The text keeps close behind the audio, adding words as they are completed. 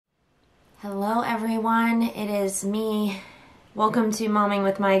Hello everyone, it is me. Welcome to Momming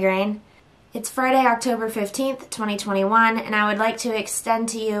with Migraine. It's Friday, October 15th, 2021, and I would like to extend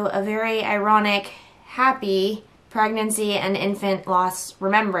to you a very ironic, happy Pregnancy and Infant Loss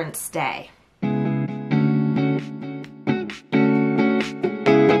Remembrance Day.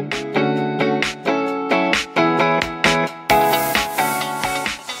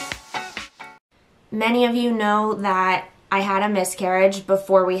 Many of you know that I had a miscarriage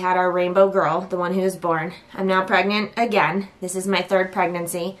before we had our rainbow girl, the one who was born. I'm now pregnant again. This is my third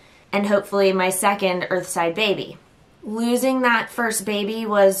pregnancy, and hopefully my second Earthside baby. Losing that first baby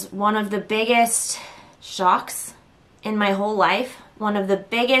was one of the biggest shocks in my whole life. One of the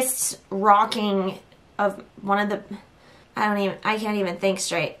biggest rocking of I can't even think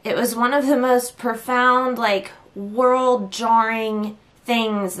straight. It was one of the most profound, world-jarring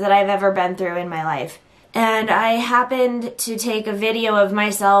things that I've ever been through in my life. And I happened to take a video of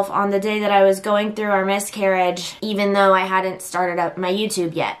myself on the day that I was going through our miscarriage, even though I hadn't started up my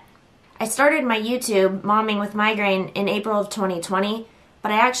YouTube yet. I started my YouTube, Momming with Migraine, in April of 2020,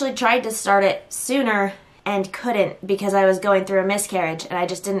 but I actually tried to start it sooner and couldn't because I was going through a miscarriage and I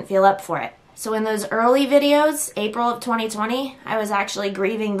just didn't feel up for it. So in those early videos, April of 2020, I was actually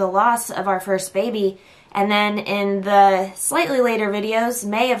grieving the loss of our first baby. And then in the slightly later videos,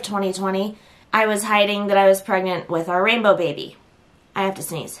 May of 2020, I was hiding that I was pregnant with our rainbow baby. I have to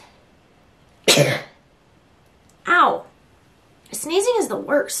sneeze. Ow! Sneezing is the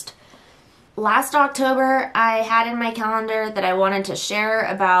worst. Last October, I had in my calendar that I wanted to share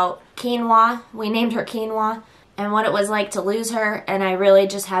about Quinoa. We named her Quinoa, and what it was like to lose her, and I really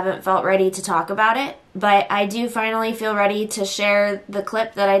just haven't felt ready to talk about it. But I do finally feel ready to share the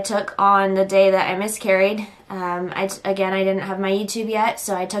clip that I took on the day that I miscarried. I didn't have my YouTube yet,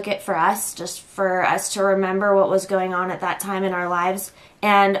 so I took it for us, just for us to remember what was going on at that time in our lives.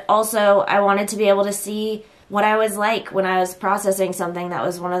 And also, I wanted to be able to see what I was like when I was processing something that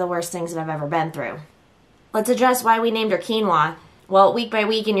was one of the worst things that I've ever been through. Let's address why we named her Quinoa. Well, week by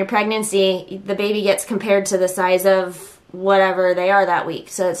week in your pregnancy, the baby gets compared to the size of whatever they are that week.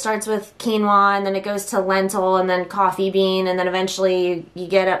 So it starts with quinoa, and then it goes to lentil, and then coffee bean, and then eventually you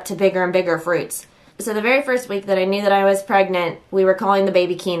get up to bigger and bigger fruits. So the very first week that I knew that I was pregnant, we were calling the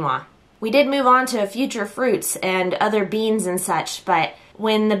baby Quinoa. We did move on to future fruits and other beans and such, but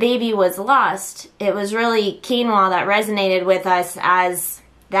when the baby was lost, it was really quinoa that resonated with us as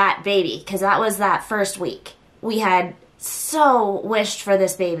that baby, because that was that first week. We had so wished for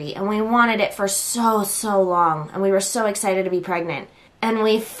this baby, and we wanted it for so long, and we were so excited to be pregnant. And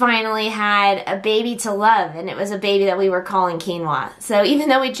we finally had a baby to love, and it was a baby that we were calling Quinoa. So even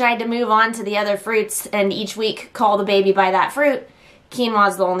though we tried to move on to the other fruits and each week call the baby by that fruit, Quinoa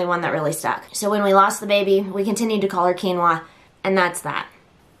is the only one that really stuck. So when we lost the baby, we continued to call her Quinoa, and that's that.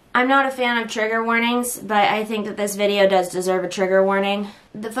 I'm not a fan of trigger warnings, but I think that this video does deserve a trigger warning.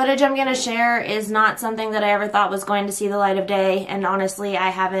 The footage I'm going to share is not something that I ever thought was going to see the light of day, and honestly, I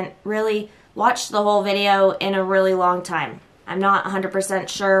haven't really watched the whole video in a really long time. I'm not 100%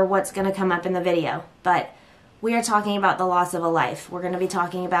 sure what's going to come up in the video, but we are talking about the loss of a life. We're going to be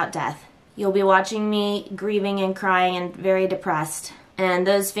talking about death. You'll be watching me grieving and crying and very depressed, and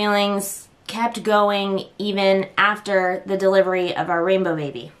those feelings kept going even after the delivery of our rainbow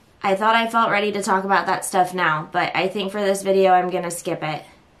baby. I thought I felt ready to talk about that stuff now, but I think for this video I'm going to skip it.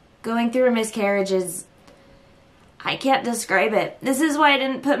 Going through a miscarriage is... I can't describe it. This is why I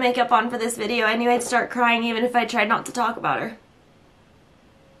didn't put makeup on for this video. I knew I'd start crying even if I tried not to talk about her.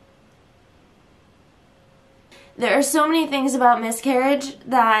 There are so many things about miscarriage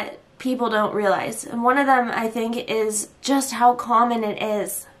that people don't realize, and one of them, I think, is just how common it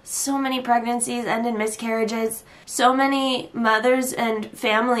is. So many pregnancies end in miscarriages. So many mothers and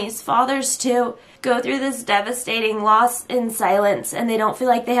families, fathers too, go through this devastating loss in silence, and they don't feel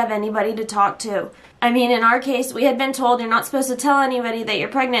like they have anybody to talk to. I mean, in our case, we had been told you're not supposed to tell anybody that you're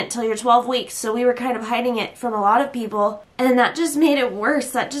pregnant till you're 12 weeks, so we were kind of hiding it from a lot of people, and that just made it worse.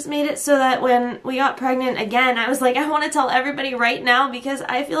 That just made it so that when we got pregnant again, I was like, I want to tell everybody right now because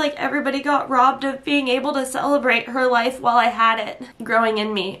I feel like everybody got robbed of being able to celebrate her life while I had it growing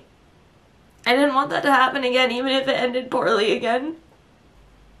in me. I didn't want that to happen again, even if it ended poorly again.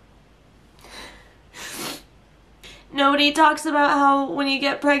 Nobody talks about how when you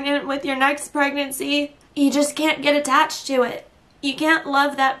get pregnant with your next pregnancy, you just can't get attached to it. You can't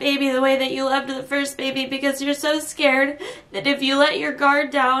love that baby the way that you loved the first baby because you're so scared that if you let your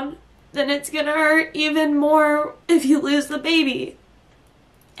guard down, then it's gonna hurt even more if you lose the baby.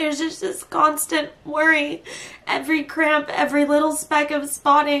 It was just this constant worry. Every cramp, every little speck of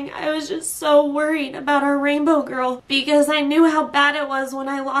spotting, I was just so worried about our rainbow girl because I knew how bad it was when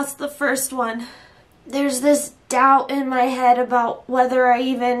I lost the first one. There's this doubt in my head about whether I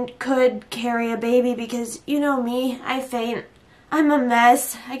even could carry a baby because, you know me, I faint. I'm a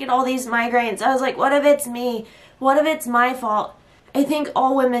mess. I get all these migraines. I was like, what if it's me? What if it's my fault? I think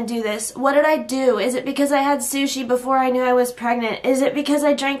all women do this. What did I do? Is it because I had sushi before I knew I was pregnant? Is it because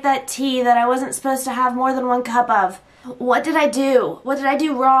I drank that tea that I wasn't supposed to have more than 1 cup of? What did I do? What did I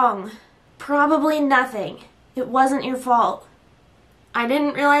do wrong? Probably nothing. It wasn't your fault. I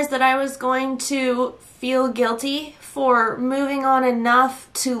didn't realize that I was going to feel guilty for moving on enough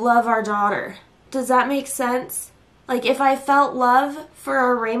to love our daughter. Does that make sense? Like, if I felt love for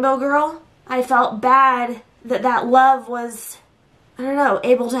our rainbow girl, I felt bad that that love was, I don't know,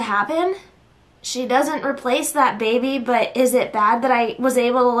 able to happen. She doesn't replace that baby, but is it bad that I was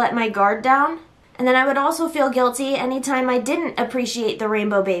able to let my guard down? And then I would also feel guilty anytime I didn't appreciate the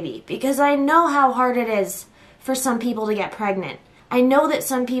rainbow baby because I know how hard it is for some people to get pregnant. I know that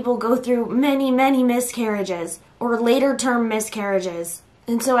some people go through many, many miscarriages or later term miscarriages.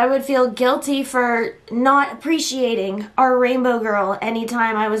 And so I would feel guilty for not appreciating our rainbow girl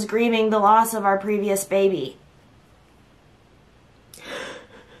anytime I was grieving the loss of our previous baby.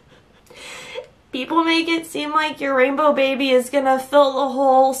 People make it seem like your rainbow baby is gonna fill the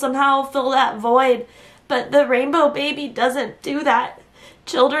hole, somehow fill that void. But the rainbow baby doesn't do that.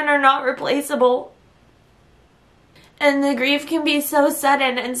 Children are not replaceable. And the grief can be so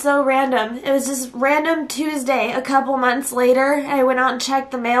sudden and so random. It was this random Tuesday a couple months later. I went out and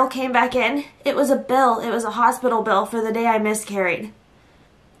checked the mail, came back in. It was a bill. It was a hospital bill for the day I miscarried.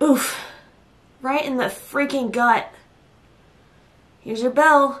 Oof. Right in the freaking gut. Here's your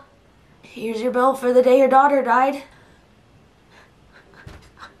bill. Here's your bill for the day your daughter died.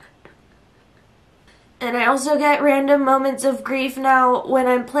 And I also get random moments of grief now when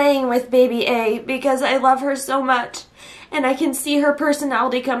I'm playing with baby A because I love her so much. And I can see her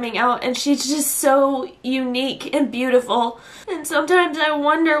personality coming out and she's just so unique and beautiful. And sometimes I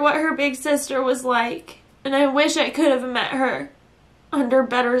wonder what her big sister was like. And I wish I could have met her under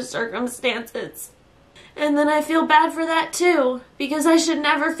better circumstances. And then I feel bad for that too, because I should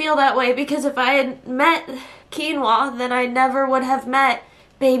never feel that way, because if I had met Quinoa, then I never would have met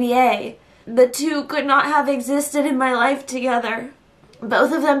baby A. The two could not have existed in my life together.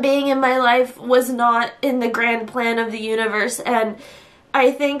 Both of them being in my life was not in the grand plan of the universe, and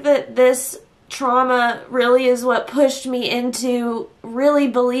I think that this trauma really is what pushed me into really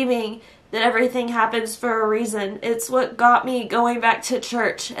believing that everything happens for a reason. It's what got me going back to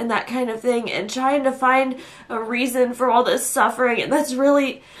church and that kind of thing and trying to find a reason for all this suffering. And that's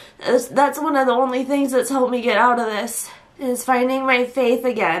one of the only things that's helped me get out of this, is finding my faith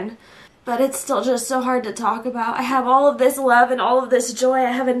again. But it's still just so hard to talk about. I have all of this love and all of this joy.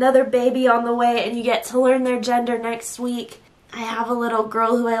 I have another baby on the way and you get to learn their gender next week. I have a little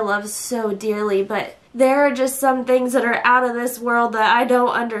girl who I love so dearly, but there are just some things that are out of this world that I don't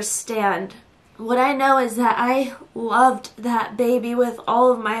understand. What I know is that I loved that baby with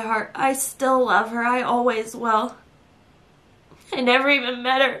all of my heart. I still love her. I always will. I never even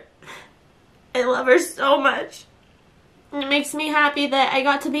met her. I love her so much. And it makes me happy that I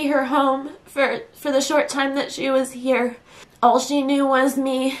got to be her home for the short time that she was here. All she knew was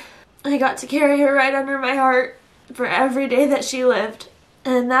me. I got to carry her right under my heart for every day that she lived.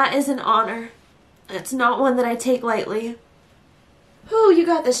 And that is an honor. It's not one that I take lightly. Whew, you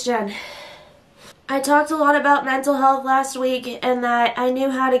got this, Jen. I talked a lot about mental health last week and that I knew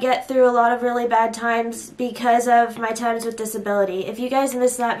how to get through a lot of really bad times because of my times with disability. If you guys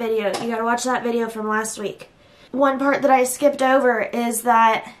missed that video, you gotta watch that video from last week. One part that I skipped over is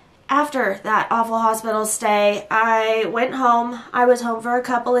that after that awful hospital stay, I went home. I was home for a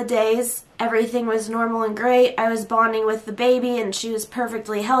couple of days. Everything was normal and great. I was bonding with the baby and she was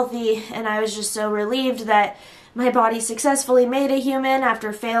perfectly healthy, and I was just so relieved that my body successfully made a human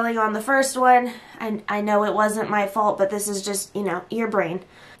after failing on the first one. And I know it wasn't my fault, but this is just, you know, your brain.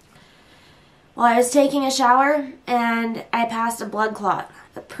 Well, I was taking a shower and I passed a blood clot,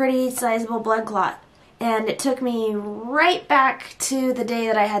 a pretty sizable blood clot. And it took me right back to the day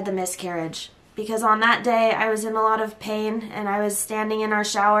that I had the miscarriage. Because on that day, I was in a lot of pain, and I was standing in our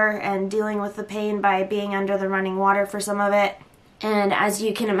shower and dealing with the pain by being under the running water for some of it. And as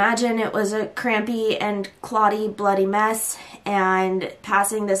you can imagine, it was a crampy and clotty, bloody mess, and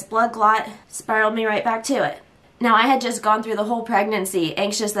passing this blood clot spiraled me right back to it. Now, I had just gone through the whole pregnancy,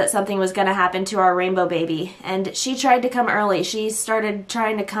 anxious that something was going to happen to our rainbow baby, and she tried to come early. She started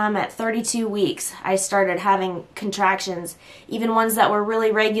trying to come at 32 weeks. I started having contractions, even ones that were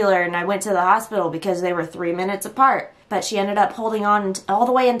really regular, and I went to the hospital because they were 3 minutes apart. But she ended up holding on all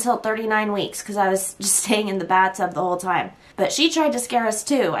the way until 39 weeks because I was just staying in the bathtub the whole time. But she tried to scare us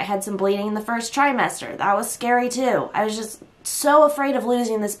too. I had some bleeding in the first trimester. That was scary too. I was just so afraid of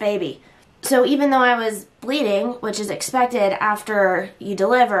losing this baby. So even though I was bleeding, which is expected after you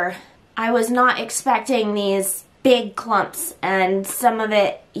deliver, I was not expecting these big clumps, and some of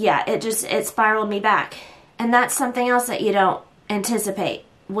it, yeah, it spiraled me back. And that's something else that you don't anticipate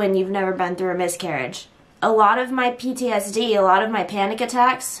when you've never been through a miscarriage. A lot of my PTSD, a lot of my panic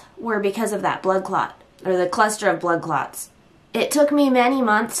attacks were because of that blood clot, or the cluster of blood clots. It took me many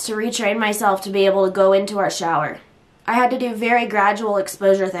months to retrain myself to be able to go into our shower. I had to do very gradual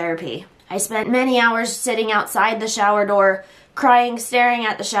exposure therapy. I spent many hours sitting outside the shower door, crying, staring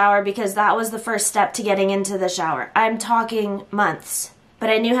at the shower, because that was the first step to getting into the shower. I'm talking months. But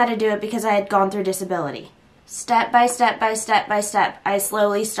I knew how to do it because I had gone through disability. Step by step by step by step, I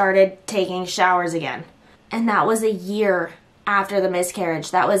slowly started taking showers again. And that was a year after the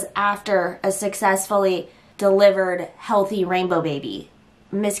miscarriage. That was after a successfully delivered, healthy rainbow baby.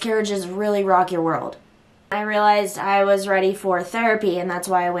 Miscarriages really rock your world. I realized I was ready for therapy, and that's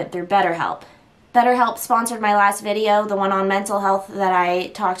why I went through BetterHelp. BetterHelp sponsored my last video, the one on mental health that I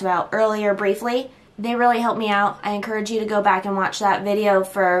talked about earlier briefly. They really helped me out. I encourage you to go back and watch that video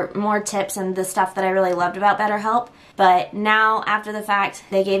for more tips and the stuff that I really loved about BetterHelp. But now, after the fact,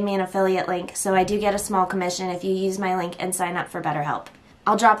 they gave me an affiliate link, so I do get a small commission if you use my link and sign up for BetterHelp.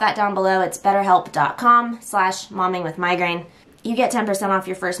 I'll drop that down below. It's betterhelp.com/mommingwithmigraine. You get 10% off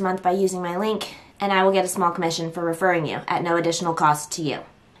your first month by using my link, and I will get a small commission for referring you at no additional cost to you.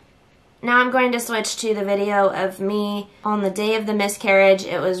 Now I'm going to switch to the video of me on the day of the miscarriage.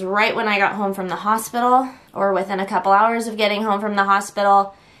 It was right when I got home from the hospital, or within a couple hours of getting home from the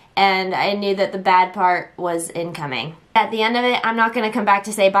hospital, and I knew that the bad part was incoming. At the end of it, I'm not going to come back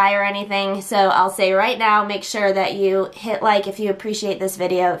to say bye or anything, so I'll say right now, make sure that you hit like if you appreciate this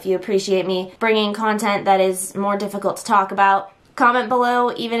video, if you appreciate me bringing content that is more difficult to talk about. Comment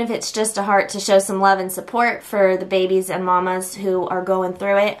below, even if it's just a heart, to show some love and support for the babies and mamas who are going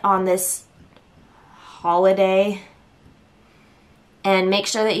through it on this holiday. And make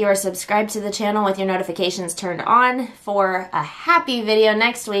sure that you are subscribed to the channel with your notifications turned on for a happy video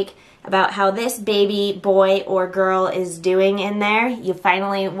next week about how this baby boy or girl is doing in there. You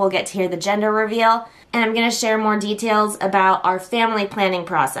finally will get to hear the gender reveal. And I'm going to share more details about our family planning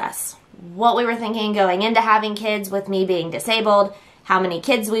process. What we were thinking going into having kids with me being disabled, how many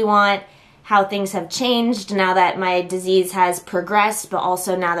kids we want, how things have changed now that my disease has progressed, but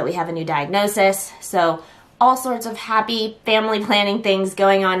also now that we have a new diagnosis. So all sorts of happy family planning things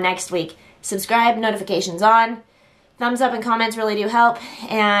going on next week. Subscribe, notifications on. Thumbs up and comments really do help.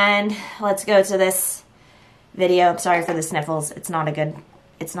 And let's go to this video. I'm sorry for the sniffles. It's not a good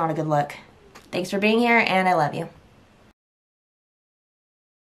look. Thanks for being here, and I love you.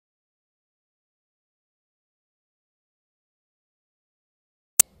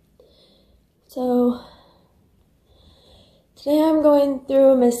 So, today I'm going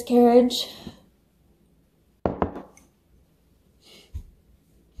through a miscarriage.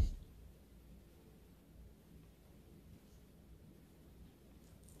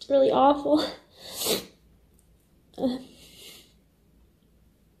 It's really awful.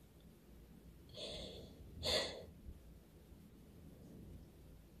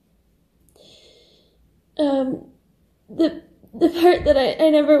 The part that I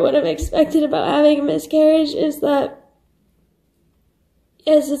never would have expected about having a miscarriage is that,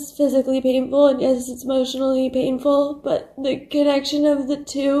 yes, it's physically painful and yes, it's emotionally painful, but the connection of the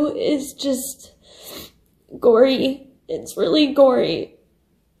two is just gory. It's really gory.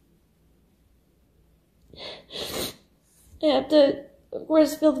 I have to, of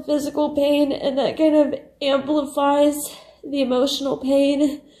course, feel the physical pain, and that kind of amplifies the emotional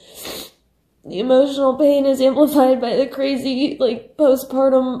pain. The emotional pain is amplified by the crazy,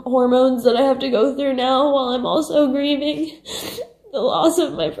 postpartum hormones that I have to go through now, while I'm also grieving the loss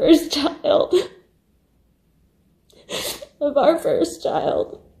of my first child. Of our first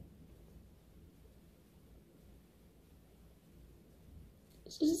child.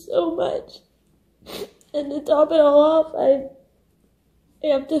 It's just so much. And to top it all off, I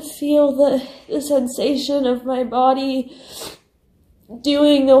have to feel the sensation of my body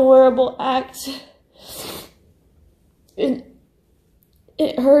doing the horrible act. It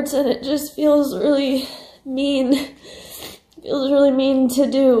hurts, and it just feels really mean. It feels really mean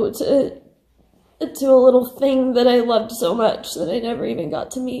to do, to a little thing that I loved so much that I never even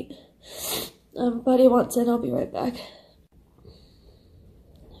got to meet. Buddy wants in, I'll be right back.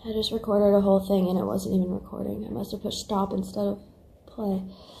 I just recorded a whole thing and it wasn't even recording. I must have pushed stop instead of play.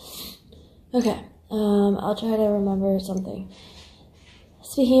 Okay, I'll try to remember something.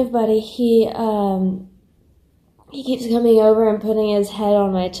 Speaking of Buddy, he keeps coming over and putting his head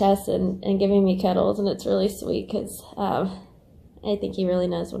on my chest and giving me cuddles, and it's really sweet because I think he really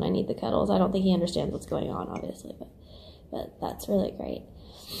knows when I need the cuddles. I don't think he understands what's going on, obviously, but that's really great.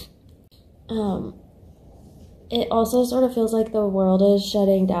 It also sort of feels like the world is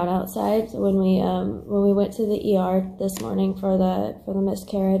shutting down outside. So when we went to the ER this morning for the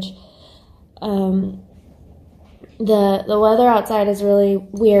miscarriage, the weather outside is really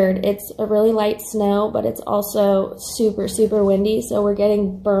weird. It's a really light snow, but it's also super, super windy. So we're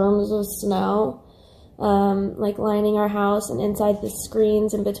getting berms of snow, like lining our house and inside the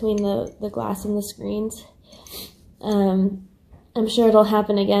screens and between the glass and the screens. I'm sure it'll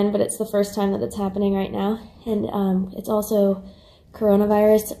happen again, but it's the first time that it's happening right now. And it's also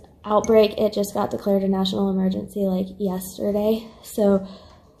coronavirus outbreak. It just got declared a national emergency like yesterday. So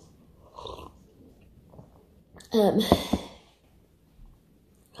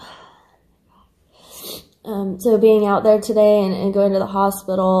so being out there today and going to the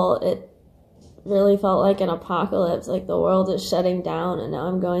hospital, it really felt like an apocalypse. Like the world is shutting down, and now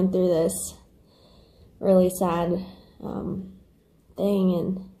I'm going through this really sad thing,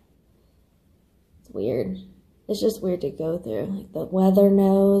 and it's weird. It's just weird to go through. Like the weather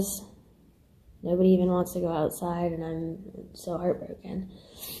knows. Nobody even wants to go outside, and I'm so heartbroken.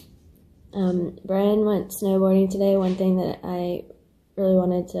 Brian went snowboarding today. One thing that I really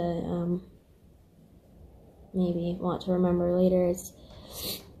wanted to maybe want to remember later is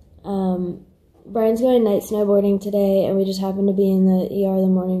Brian's going night snowboarding today, and we just happened to be in the ER the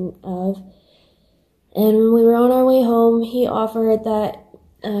morning of. And when we were on our way home, he offered that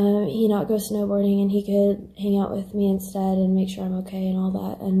he not go snowboarding and he could hang out with me instead and make sure I'm okay and all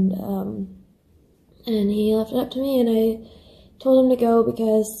that. And he left it up to me, and I told him to go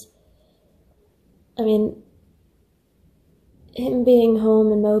because, I mean, him being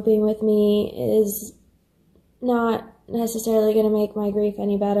home and moping with me is not necessarily going to make my grief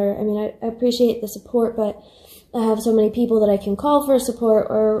any better. I mean, I appreciate the support, but I have so many people that I can call for support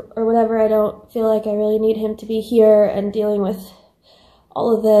or whatever. I don't feel like I really need him to be here and dealing with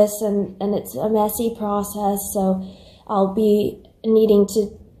all of this, and it's a messy process, so I'll be needing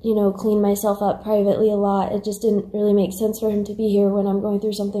to, clean myself up privately a lot. It just didn't really make sense for him to be here when I'm going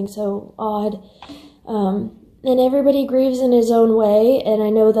through something so odd. And everybody grieves in his own way, and I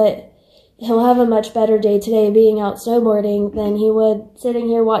know that he'll have a much better day today being out snowboarding than he would sitting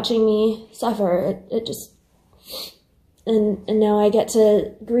here watching me suffer. It just, and now I get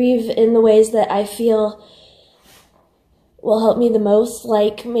to grieve in the ways that I feel will help me the most,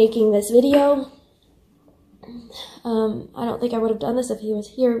 like making this video. I don't think I would have done this if he was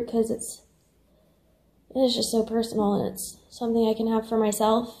here because it's just so personal, and it's something I can have for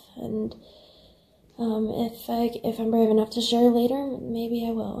myself. And if I'm brave enough to share later, maybe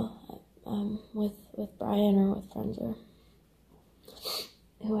I will, with Brian or with friends or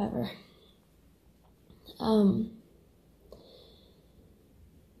whoever.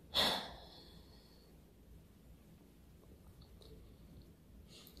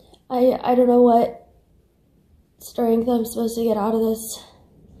 I don't know what strength I'm supposed to get out of this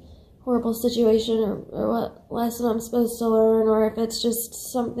horrible situation, or what lesson I'm supposed to learn, or if it's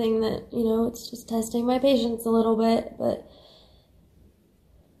just something that, it's just testing my patience a little bit. But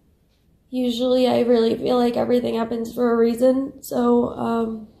usually I really feel like everything happens for a reason.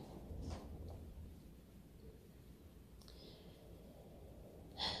 So,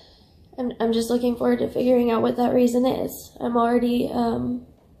 I'm just looking forward to figuring out what that reason is. I'm already,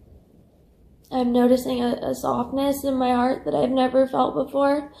 I'm noticing a softness in my heart that I've never felt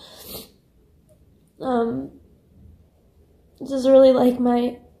before. This is really like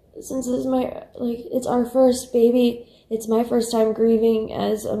since this is it's our first baby, it's my first time grieving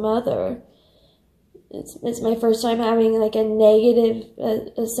as a mother. It's my first time having like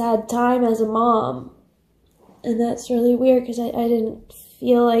a sad time as a mom. And that's really weird because I didn't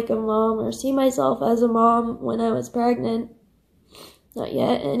feel like a mom or see myself as a mom when I was pregnant. Not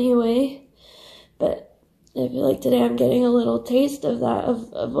yet, anyway. But I feel like today I'm getting a little taste of that,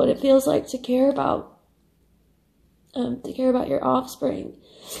 of what it feels like to care about your offspring,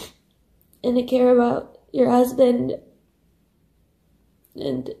 and to care about your husband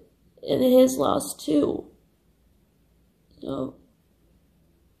and his loss too. So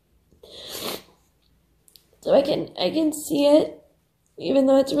I can see it, even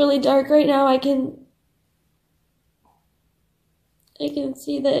though it's really dark right now, I can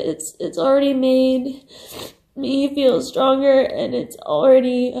see that it's already made me feel stronger, and it's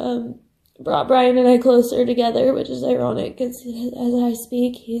already brought Brian and I closer together, which is ironic because as I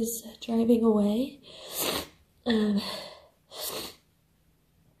speak, he's driving away. I'm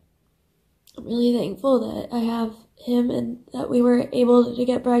really thankful that I have him and that we were able to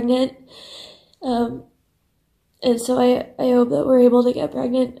get pregnant. And so I hope that we're able to get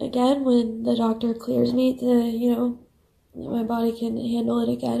pregnant again when the doctor clears me to, that my body can handle it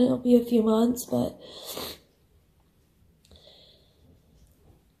again. It'll be a few months, but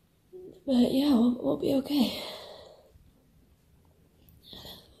yeah, we'll be okay.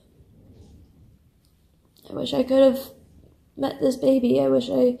 I wish I could have met this baby. I wish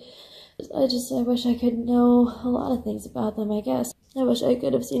I could know a lot of things about them, I guess. I wish I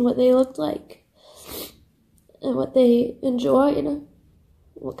could have seen what they looked like and what they enjoyed,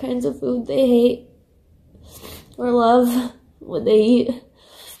 what kinds of food they hate or love. Would they eat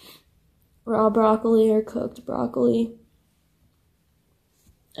raw broccoli or cooked broccoli?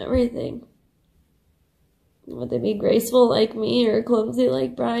 Everything. Would they be graceful like me or clumsy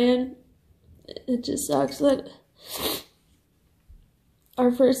like Brian? It just sucks that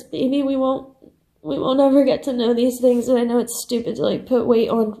our first baby, we won't ever get to know these things. And I know it's stupid to put weight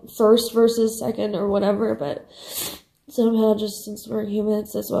on first versus second or whatever, but somehow, just since we're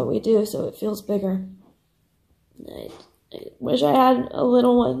humans, that's what we do, so it feels bigger. I wish I had a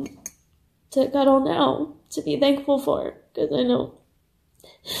little one to cuddle now, to be thankful for, because I know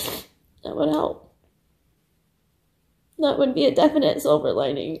that would help. That would be a definite silver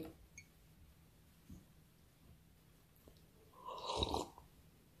lining.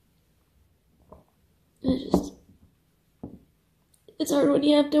 It's hard when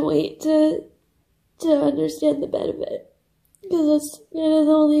you have to wait to understand the benefit, because that's kind of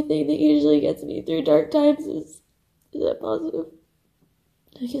the only thing that usually gets me through dark times is that positive.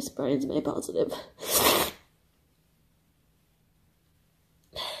 I guess Brian's my positive.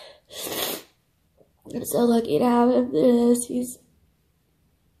 I'm so lucky to have him through this.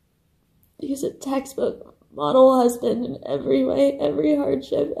 He's a textbook model husband in every way, every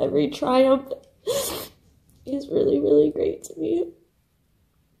hardship, every triumph. He's really, really great to me.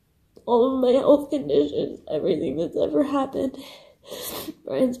 All of my health conditions, everything that's ever happened,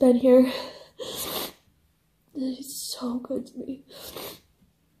 Brian's been here. He's so good to me.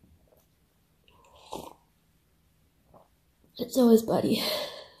 And so is Buddy.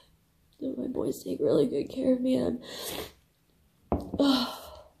 And my boys take really good care of me, and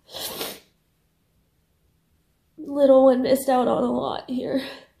little one missed out on a lot here.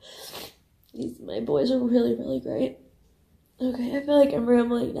 My boys are really, really great. Okay, I feel like I'm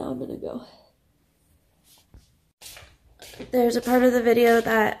rambling now. I'm gonna go. There's a part of the video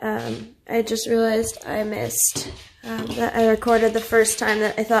that I just realized I missed, that I recorded the first time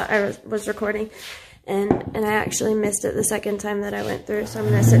that I thought I was recording, and I actually missed it the second time that I went through, so I'm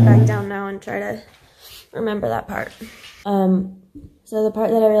gonna sit back down now and try to remember that part. So the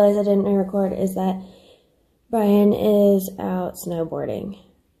part that I realized I didn't re-record is that Brian is out snowboarding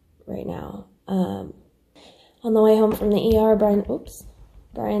right now. On the way home from the ER,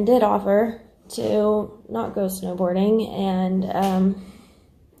 Brian did offer to not go snowboarding, and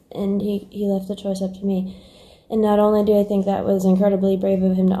he left the choice up to me. And not only do I think that was incredibly brave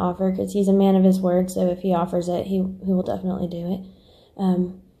of him to offer, because he's a man of his word, so if he offers it, he will definitely do it.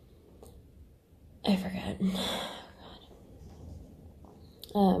 I forgot.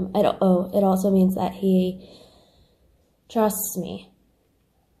 It also means that he trusts me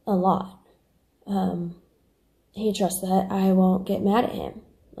a lot. He trusts that I won't get mad at him,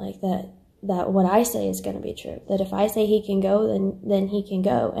 that what I say is going to be true. That if I say he can go, then he can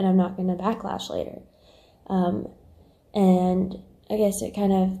go, and I'm not going to backlash later. And I guess it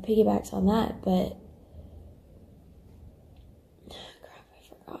kind of piggybacks on that, but crap, I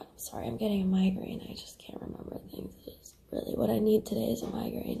forgot. I'm sorry, I'm getting a migraine. I just can't remember things. It's really what I need today is a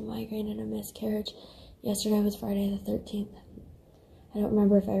migraine and a miscarriage. Yesterday was Friday the 13th. I don't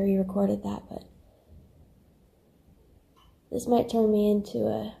remember if I re-recorded that, but this might turn me into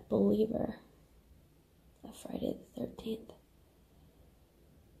a believer of Friday the 13th.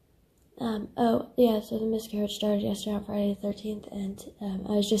 So the miscarriage started yesterday on Friday the 13th, and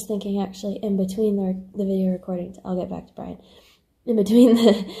I was just thinking, actually, in between the video recordings, I'll get back to Brian. In between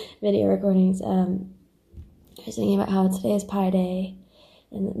the video recordings, I was thinking about how today is Pi Day,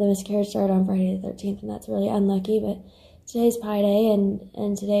 and the miscarriage started on Friday the 13th, and that's really unlucky, but today's Pi Day,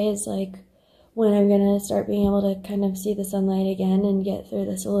 and today is when I'm gonna start being able to kind of see the sunlight again and get through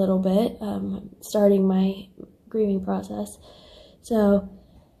this a little bit, starting my grieving process. So,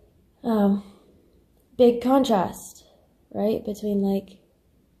 big contrast, right? Between like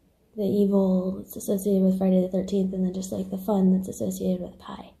the evil that's associated with Friday the 13th and then just like the fun that's associated with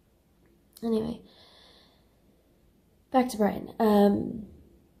pie. Anyway, back to Brian.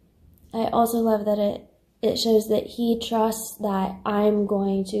 I also love that it shows that he trusts that I'm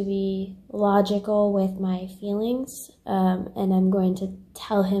going to be logical with my feelings, and I'm going to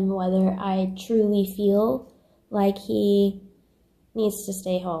tell him whether I truly feel like he needs to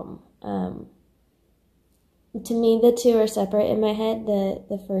stay home. To me, the two are separate in my head,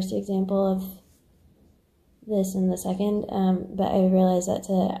 the first example of this and the second, but I realize that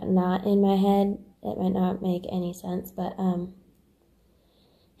to not in my head, it might not make any sense, but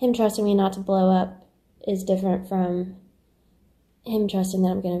him trusting me not to blow up is different from him trusting that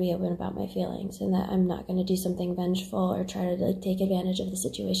I'm going to be open about my feelings and that I'm not going to do something vengeful or try to like take advantage of the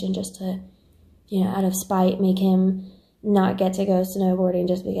situation just to, out of spite, make him not get to go snowboarding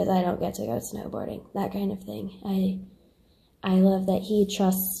just because I don't get to go snowboarding. That kind of thing. I love that he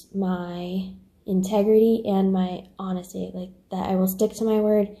trusts my integrity and my honesty, like that I will stick to my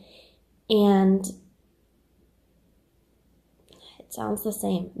word. And it sounds the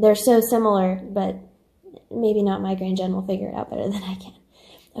same. They're so similar, but maybe not my Grand Gen will figure it out better than I can.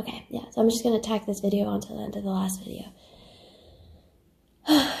 Okay, yeah, so I'm just going to tack this video onto the end of the last video.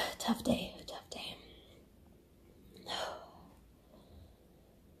 Tough day.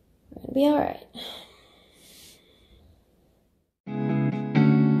 We're going to be alright.